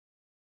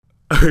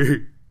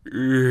There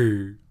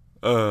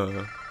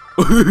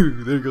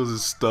goes a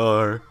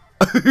star.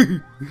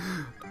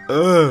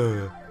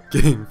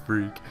 Game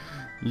freak.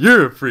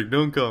 You're a freak.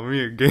 Don't call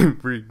me a game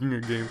freak. You're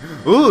a game.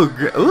 Ooh,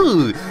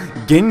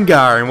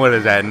 Gengar, and what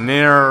is that?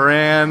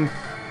 Nidoran?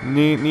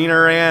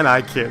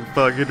 I can't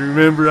fucking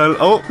remember.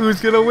 Oh,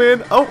 who's gonna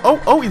win?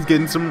 Oh, he's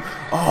getting some.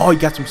 Oh, he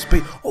got some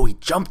space. Oh, he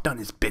jumped on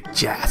his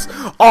bitch ass.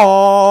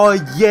 Oh,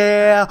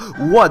 yeah.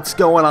 What's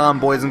going on,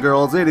 boys and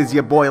girls? It is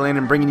your boy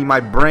Landon bringing you my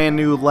brand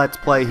new Let's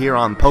Play here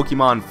on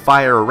Pokemon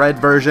Fire Red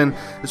version.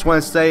 Just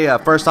want to say,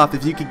 first off,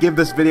 if you could give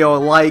this video a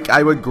like,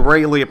 I would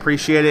greatly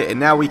appreciate it. And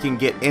now we can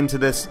get into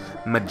this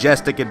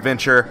majestic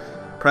adventure.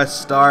 Press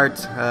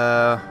start.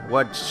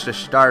 What's the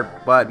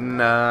start button?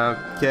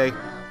 Okay.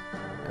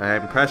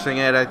 I'm pressing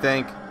it, I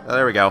think. Oh,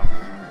 there we go.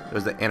 It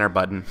was the enter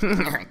button.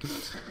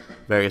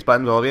 Various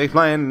buttons will be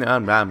explained. I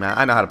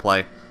know how to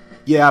play.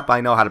 Yep,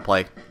 I know how to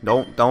play.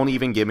 Don't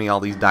even give me all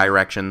these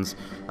directions.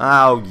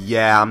 Oh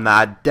yeah, I'm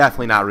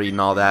definitely not reading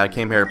all that. I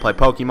came here to play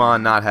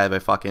Pokemon, not have a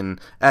fucking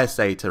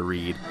essay to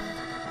read.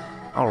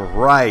 All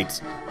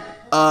right.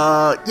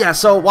 Yeah.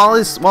 So while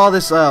this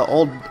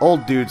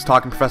old dude's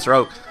talking, Professor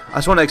Oak, I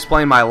just want to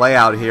explain my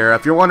layout here.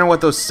 If you're wondering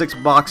what those 6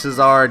 boxes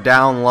are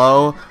down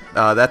low,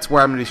 that's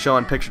where I'm going to be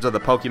showing pictures of the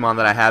Pokemon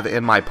that I have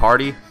in my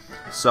party.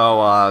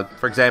 So,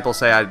 for example,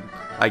 say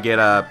I get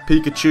a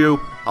Pikachu,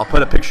 I'll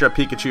put a picture of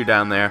Pikachu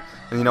down there,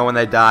 and you know when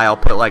they die, I'll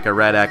put like a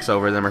red X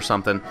over them or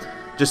something,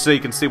 just so you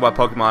can see what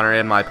Pokemon are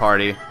in my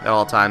party at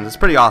all times. It's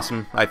pretty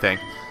awesome, I think.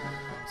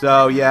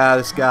 So, yeah,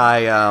 this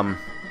guy,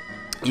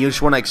 you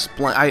just want to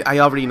explain, I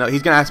already know,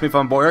 he's going to ask me if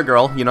I'm a boy or a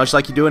girl, you know, just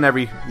like you do in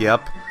every,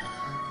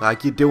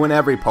 like you do in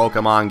every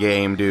Pokemon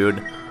game,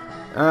 dude.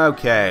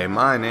 Okay,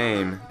 my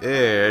name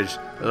is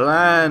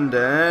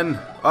Landon.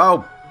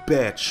 Oh,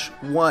 bitch.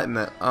 What in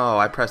the... Oh,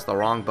 I pressed the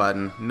wrong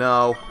button.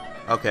 No.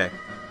 Okay.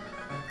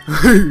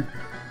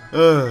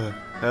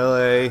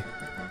 L-A...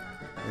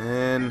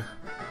 N-D-A...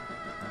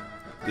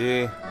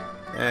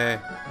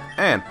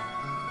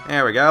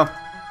 There we go.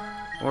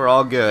 We're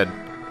all good.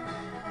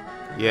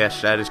 Yes,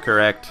 that is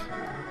correct.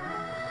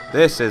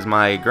 This is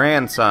my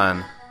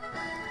grandson.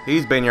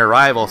 He's been your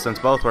rival since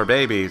both were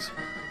babies.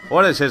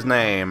 What is his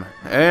name?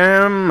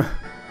 How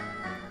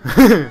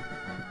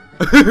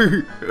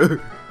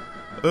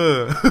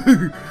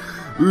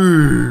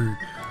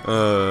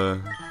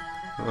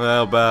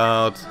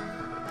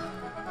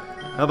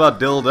about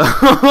Dildo?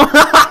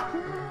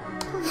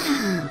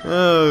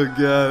 Oh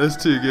god,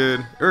 that's too good.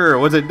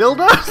 Was it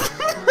Dildo?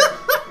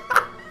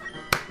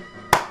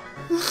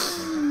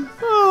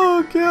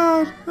 Oh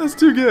god, that's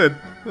too good.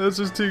 That's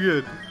just too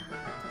good.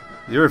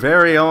 Your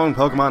very own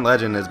Pokemon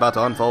legend is about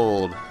to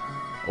unfold.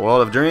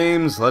 World of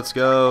Dreams, let's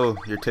go.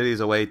 Your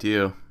titties await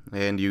you.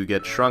 And you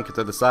get shrunk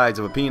to the size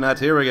of a peanut.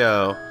 Here we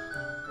go.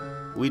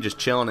 We just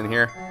chilling in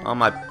here. On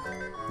my...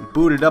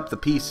 Booted up the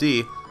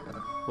PC.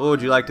 What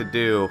would you like to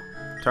do?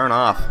 Turn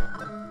off.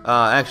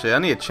 Actually, I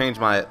need to change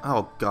my...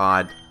 Oh,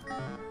 God.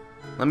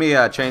 Let me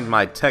change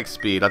my text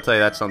speed. I'll tell you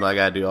that's something I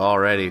gotta do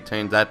already.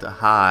 Change that to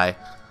high.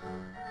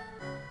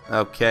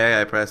 Okay,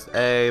 I pressed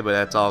A, but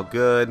that's all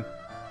good.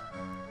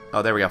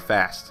 Oh, there we go.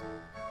 Fast.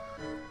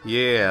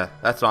 Yeah,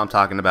 that's what I'm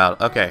talking about.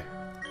 Okay.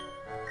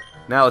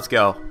 Now let's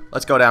go.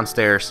 Let's go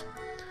downstairs.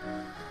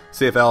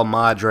 See if El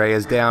Madre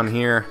is down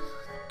here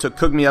to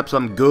cook me up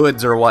some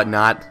goods or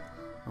whatnot.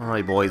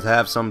 Alright, boys.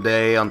 Have some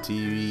day on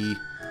TV.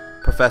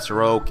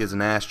 Professor Oak is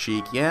an ass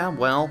cheek. Yeah,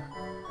 well,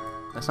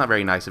 that's not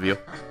very nice of you.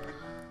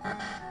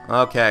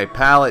 Okay,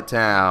 Pallet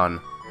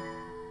Town.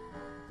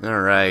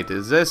 Alright,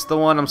 is this the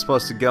one I'm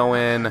supposed to go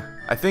in?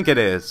 I think it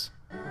is.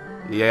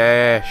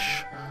 Yes.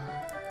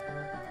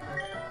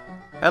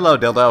 Hello,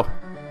 Dildo.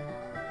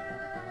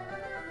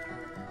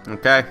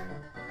 Okay.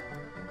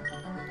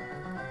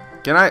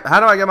 How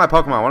do I get my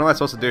Pokemon? What am I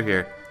supposed to do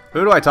here?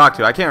 Who do I talk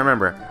to? I can't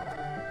remember.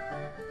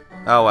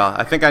 Oh well,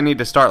 I think I need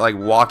to start like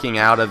walking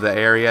out of the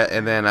area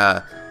and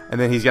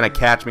then he's gonna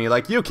catch me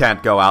like, you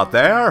can't go out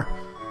there.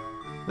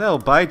 They'll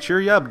bite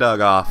your yub dug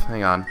off.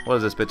 Hang on. What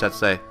does this bitch have to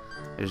say?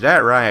 Is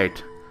that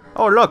right?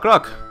 Oh, look.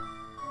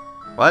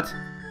 What?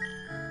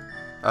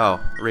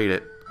 Oh, read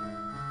it.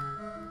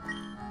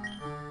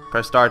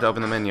 Press start to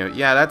open the menu.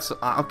 Yeah, that's...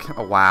 okay.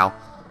 Oh, wow.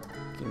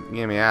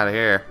 Get me out of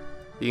here.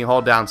 You can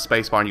hold down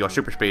spacebar and you go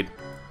super speed.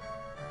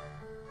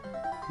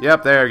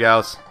 Yep, there it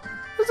goes.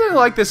 Isn't it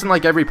like this in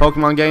like every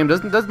Pokemon game?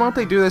 Don't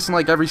they do this in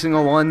like every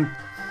single one?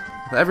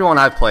 Everyone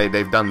I've played,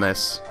 they've done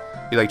this.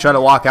 You like try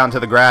to walk out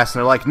into the grass and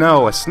they're like,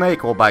 no, a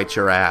snake will bite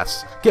your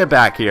ass. Get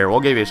back here.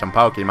 We'll give you some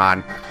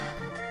Pokemon.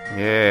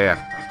 Yeah.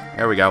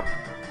 There we go.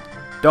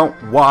 Don't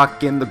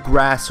walk in the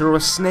grass or a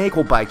snake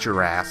will bite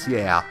your ass.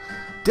 Yeah.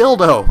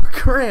 Dildo!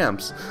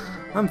 Cramps!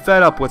 I'm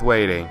fed up with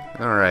waiting.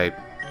 Alright.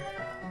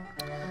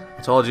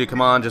 I told you,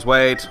 come on, just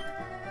wait.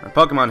 A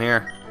Pokemon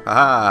here.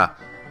 Haha.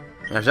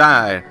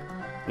 Inside.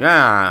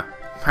 Yeah.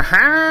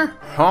 Haha.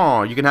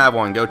 Oh, you can have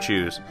one. Go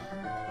choose.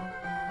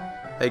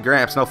 Hey,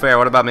 Gramps, no fair.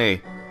 What about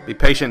me? Be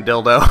patient,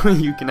 Dildo.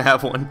 You can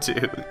have one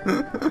too.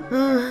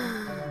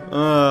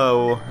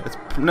 Oh, it's...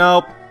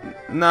 Nope.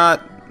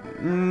 Not...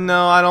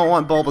 No, I don't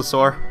want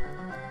Bulbasaur.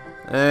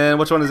 And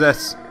which one is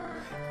this?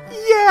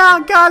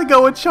 Yeah, gotta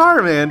go with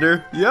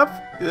Charmander.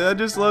 Yep, yeah, I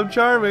just love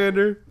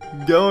Charmander.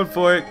 Going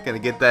for it. Gonna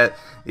get that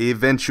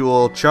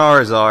eventual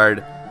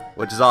Charizard,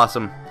 which is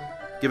awesome.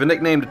 Give a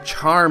nickname to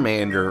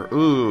Charmander.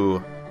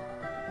 Ooh.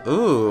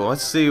 Ooh,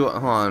 let's see.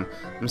 Hold on.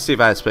 Let me see if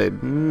I have spade.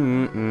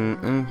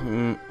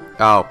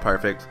 Oh,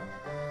 perfect.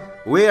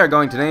 We are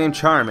going to name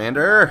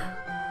Charmander.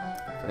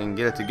 If I can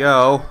get it to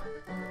go.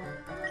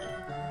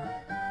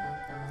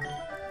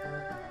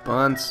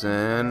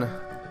 Bunsen.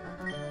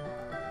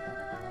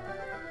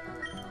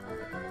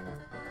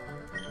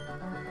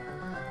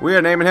 We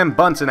are naming him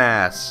Bunsen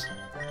Ass.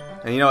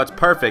 And you know, it's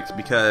perfect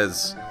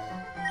because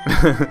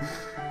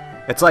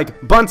it's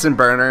like Bunsen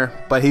Burner,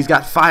 but he's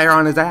got fire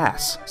on his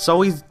ass.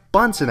 So he's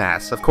Bunsen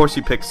Ass. Of course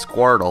you pick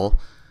Squirtle,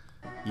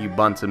 you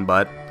Bunsen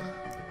butt.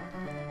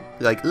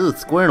 You're like, ooh,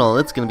 Squirtle,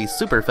 it's gonna be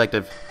super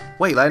effective.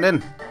 Wait,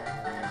 Landon.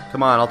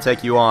 Come on, I'll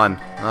take you on.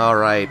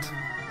 Alright.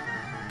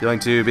 Going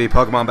to be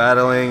Pokemon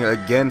battling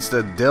against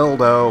a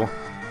dildo.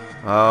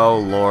 Oh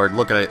lord,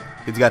 look at it.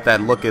 He's got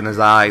that look in his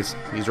eyes.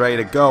 He's ready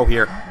to go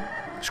here.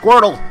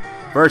 Squirtle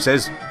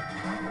versus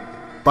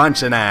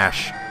Bunsen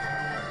Ash.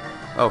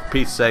 Oh, for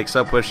Pete's sake,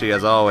 so pushy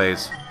as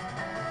always.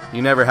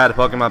 You never had a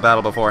Pokemon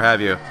battle before,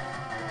 have you?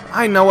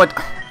 I know what.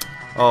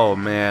 Oh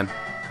man.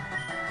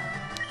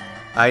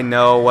 I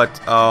know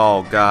what.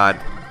 Oh god.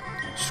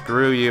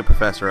 Screw you,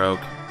 Professor Oak.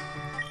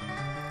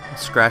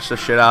 Scratch the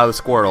shit out of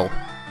the Squirtle.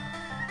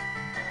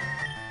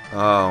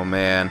 Oh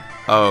man.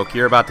 Oak,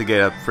 you're about to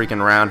get a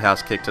freaking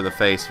roundhouse kick to the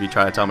face if you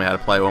try to tell me how to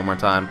play one more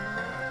time.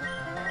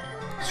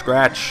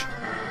 Scratch.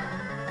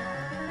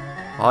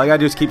 All I gotta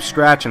do is keep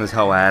scratching his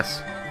hoe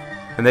ass.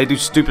 And they do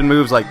stupid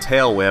moves like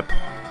Tail Whip.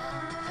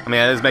 I mean,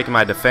 it is making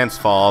my defense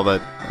fall,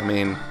 but, I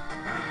mean...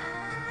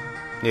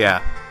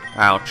 yeah.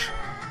 Ouch.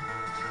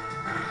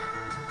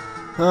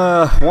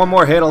 One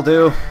more hit'll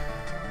do.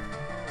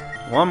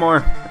 One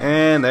more.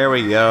 And there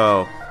we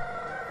go.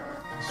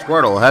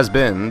 Squirtle has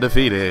been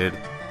defeated.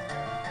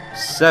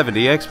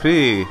 70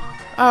 XP.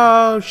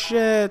 Oh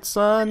shit,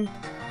 son.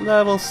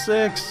 Level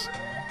 6.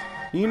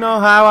 You know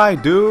how I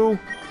do?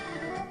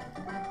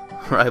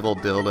 Rival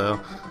dildo.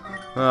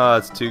 Oh,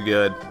 it's too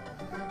good.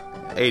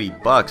 80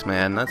 bucks,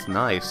 man. That's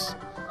nice.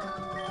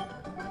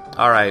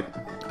 Alright.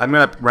 I'm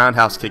gonna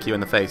roundhouse kick you in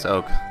the face,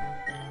 Oak.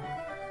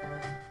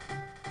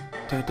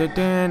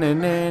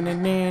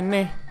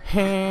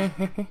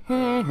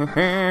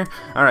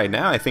 Alright,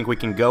 now I think we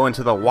can go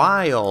into the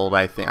wild,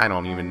 I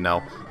don't even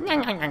know.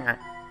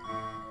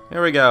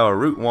 Here we go,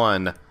 Route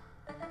 1.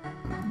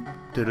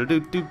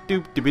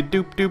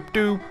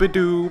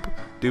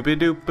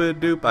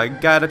 Doop-a-doop-doop-doop-a-doop. I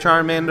got a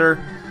Charmander.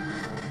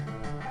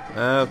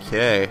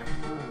 Okay.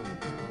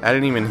 I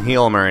didn't even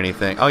heal him or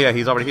anything. Oh yeah,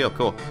 he's already healed.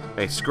 Cool.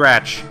 Okay,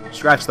 scratch.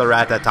 Scratch the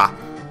Rattata.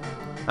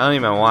 I don't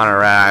even want a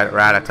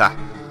Rattata.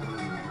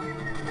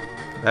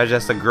 That's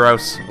just a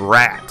gross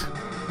rat.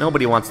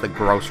 Nobody wants the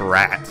gross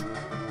rat.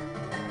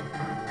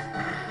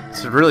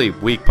 It's a really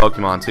weak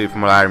Pokemon too,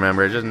 from what I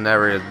remember. It just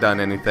never has done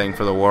anything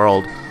for the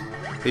world.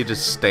 He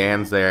just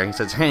stands there. He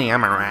says, "Hey,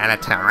 I'm a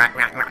Rattata."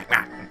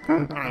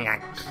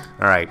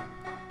 Alright.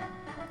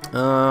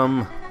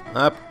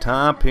 Up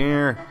top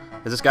here.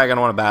 Is this guy gonna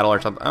want to battle or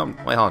something? Oh,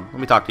 wait, hold on. Let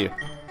me talk to you.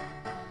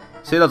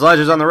 See those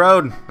ledges on the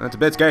road? That's a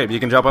bit scary, but you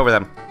can jump over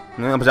them.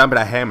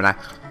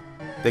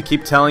 They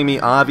keep telling me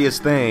obvious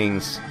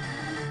things.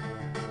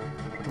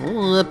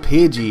 Ooh, a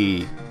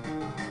Pidgey.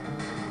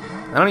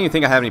 I don't even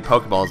think I have any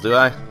Pokeballs, do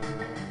I?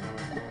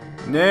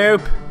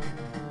 Nope.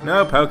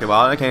 No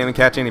Pokeball. I can't even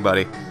catch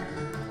anybody.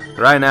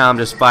 Right now, I'm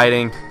just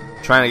fighting,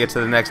 trying to get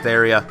to the next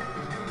area.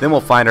 Then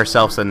we'll find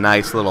ourselves a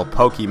nice little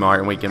Pokemart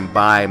and we can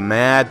buy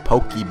mad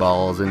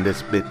Pokeballs in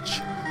this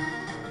bitch.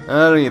 I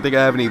don't even think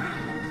I have any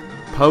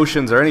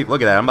potions or any.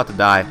 Look at that, I'm about to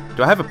die.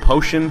 Do I have a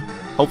potion?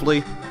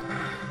 Hopefully.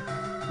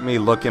 Let me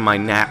look in my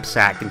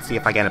knapsack and see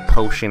if I get a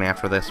potion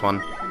after this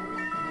one.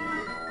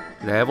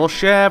 Level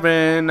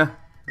 7.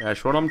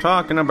 That's what I'm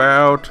talking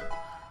about.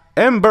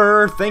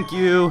 Ember, thank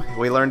you.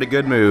 We learned a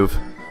good move.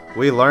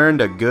 We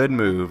learned a good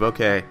move.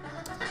 Okay.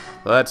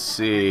 Let's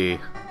see.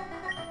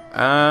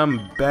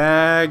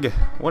 Bag.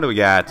 What do we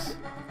got?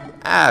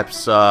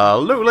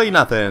 Absolutely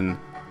nothing.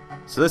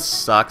 So this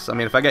sucks. I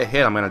mean, if I get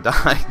hit, I'm gonna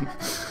die.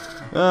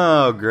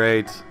 Oh,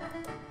 great.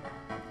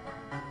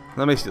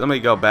 Let me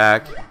go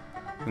back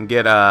and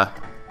get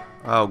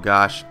oh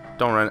gosh,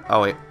 don't run. Oh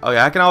wait. Oh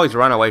yeah, I can always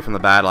run away from the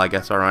battle. I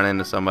guess I'll run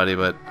into somebody,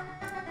 but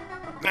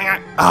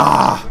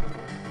ah,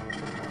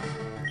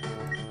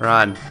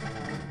 run.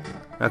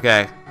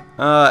 Okay.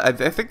 I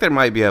think there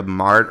might be a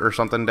mart or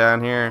something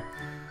down here.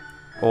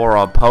 Or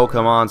a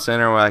Pokemon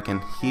Center where I can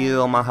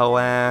heal my whole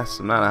ass.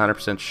 I'm not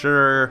 100%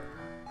 sure.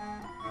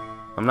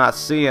 I'm not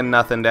seeing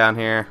nothing down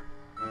here.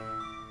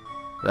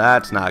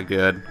 That's not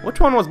good.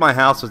 Which one was my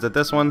house? Was it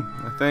this one?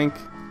 I think.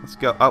 Let's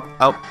go.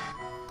 Oh.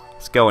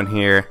 Let's go in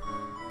here.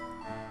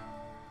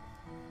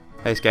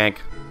 Hey, Skank.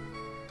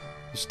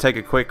 Just take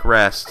a quick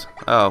rest.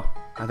 Oh,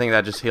 I think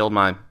that just healed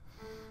my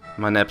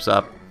nips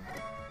up.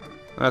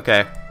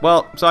 Okay,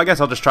 well, so I guess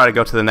I'll just try to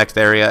go to the next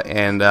area,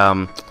 and,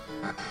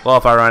 well,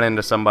 if I run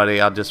into somebody,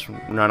 I'll just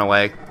run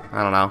away.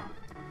 I don't know.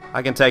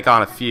 I can take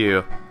on a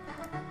few.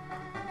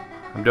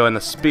 I'm doing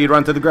the speed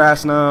run through the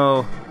grass,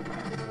 no.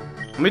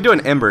 Let me do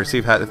an Ember, see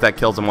if that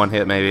kills him one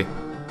hit, maybe.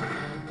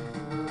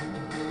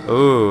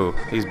 Ooh,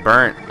 he's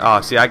burnt. Oh,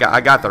 see, I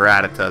got the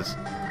Rattatas.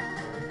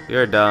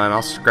 You're done.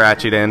 I'll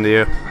scratch it into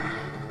you.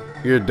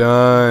 You're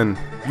done.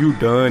 You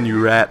done, you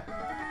rat.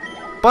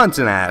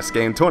 Bunsen ass.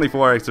 Gain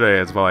 24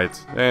 experience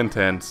points.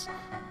 Intense.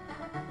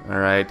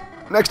 Alright.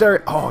 Next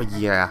area. Oh,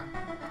 yeah.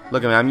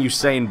 Look at me. I'm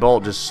Usain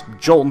Bolt just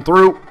jolting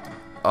through.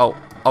 Oh,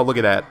 look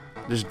at that.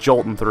 Just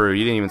jolting through.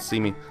 You didn't even see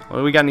me.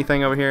 Well, we got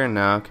anything over here?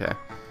 No, okay.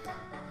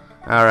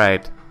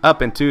 Alright.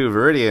 Up into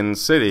Viridian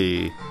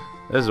City.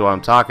 This is what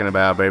I'm talking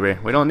about, baby.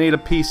 We don't need a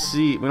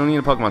PC. We don't need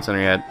a Pokemon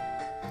Center yet.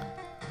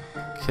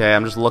 Okay,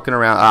 I'm just looking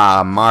around.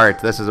 Ah, Mart.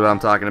 This is what I'm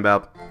talking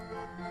about.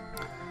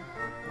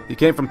 You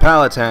came from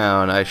Pallet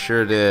Town. I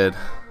sure did.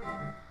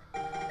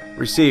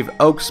 Receive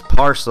Oak's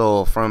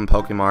parcel from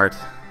Pokemart.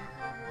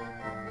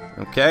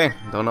 Okay,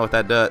 don't know what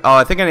that does. Oh,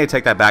 I think I need to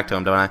take that back to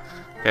him, don't I?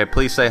 Okay,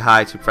 please say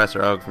hi to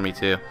Professor Oak for me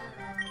too.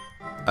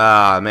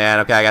 Ah, man.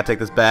 Okay, I gotta take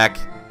this back.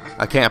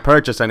 I can't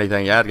purchase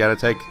anything yet. Gotta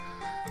take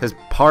his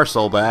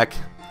parcel back.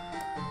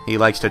 He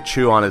likes to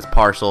chew on his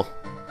parcel.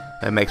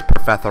 It makes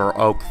Professor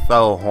Oak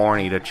so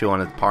horny to chew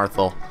on his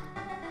parcel.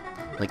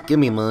 Like, give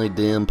me my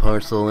damn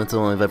parcel. That's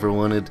all I've ever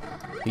wanted.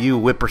 You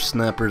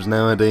whippersnappers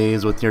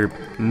nowadays with your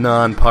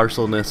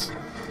non-parcelness.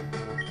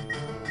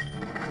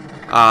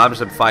 I'm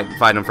just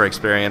fighting him for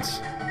experience.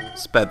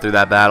 Sped through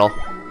that battle.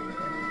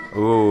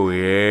 Ooh,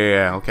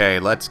 yeah. Okay,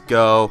 let's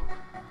go.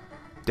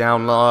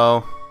 Down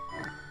low.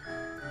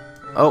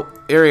 Oh,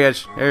 here he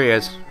is. Here he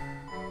is.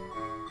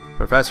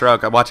 Professor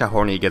Oak, watch how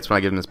horny he gets when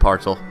I give him his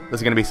parcel. This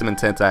is going to be some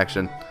intense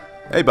action.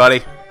 Hey,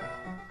 buddy.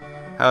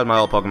 How's my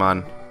old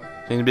Pokemon?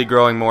 Seems to be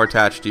growing more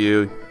attached to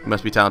you. You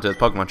must be talented as a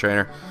Pokemon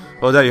trainer.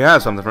 Well, there you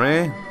have something for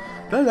me.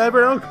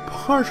 Deliver Oak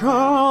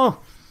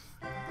parcel.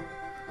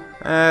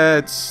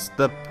 It's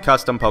the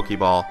custom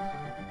Pokeball.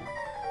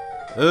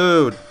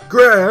 Ooh,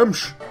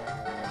 Gramps.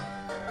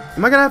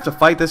 Am I going to have to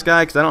fight this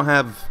guy? Because I don't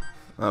have...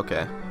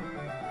 Okay.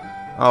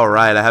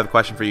 Alright, I have a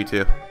question for you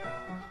two.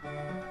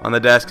 On the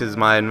desk is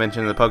my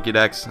invention of the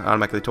Pokédex.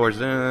 Automatically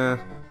towards...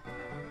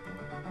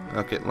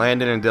 Okay,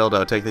 Landon and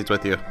Dildo, take these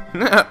with you.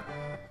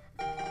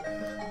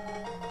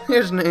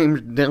 His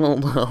name's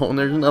Dildo, and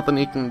there's nothing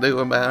he can do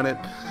about it.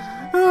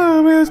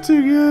 Oh, man, it's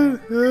too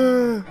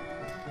good.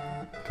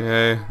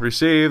 Okay,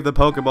 receive the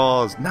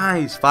Pokeballs.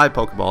 Nice, 5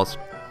 Pokeballs.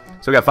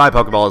 So we got 5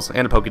 Pokeballs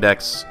and a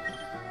Pokédex.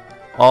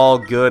 All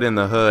good in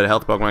the hood.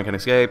 Health Pokemon can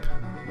escape.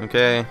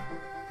 Okay.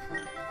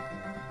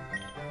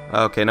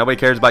 Okay, nobody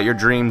cares about your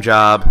dream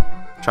job.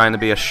 Trying to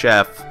be a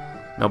chef.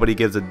 Nobody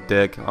gives a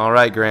dick.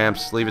 Alright,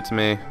 Gramps, leave it to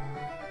me.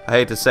 I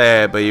hate to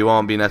say it, but you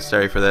won't be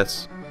necessary for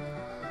this.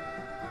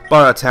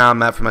 Borrow a town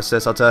map from my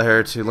sis. I'll tell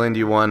her to lend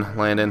you one,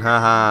 Landon.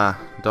 Haha.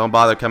 Don't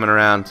bother coming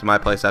around to my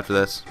place after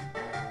this.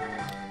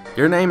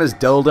 Your name is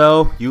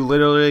Dildo. You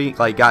literally,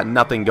 like, got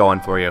nothing going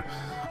for you.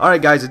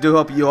 Alright, guys, I do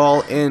hope you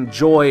all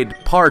enjoyed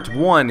part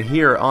 1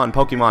 here on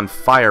Pokemon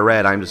Fire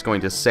Red. I'm just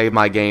going to save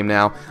my game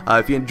now.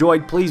 If you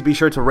enjoyed, please be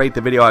sure to rate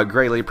the video. I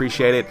greatly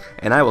appreciate it.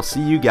 And I will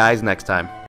see you guys next time.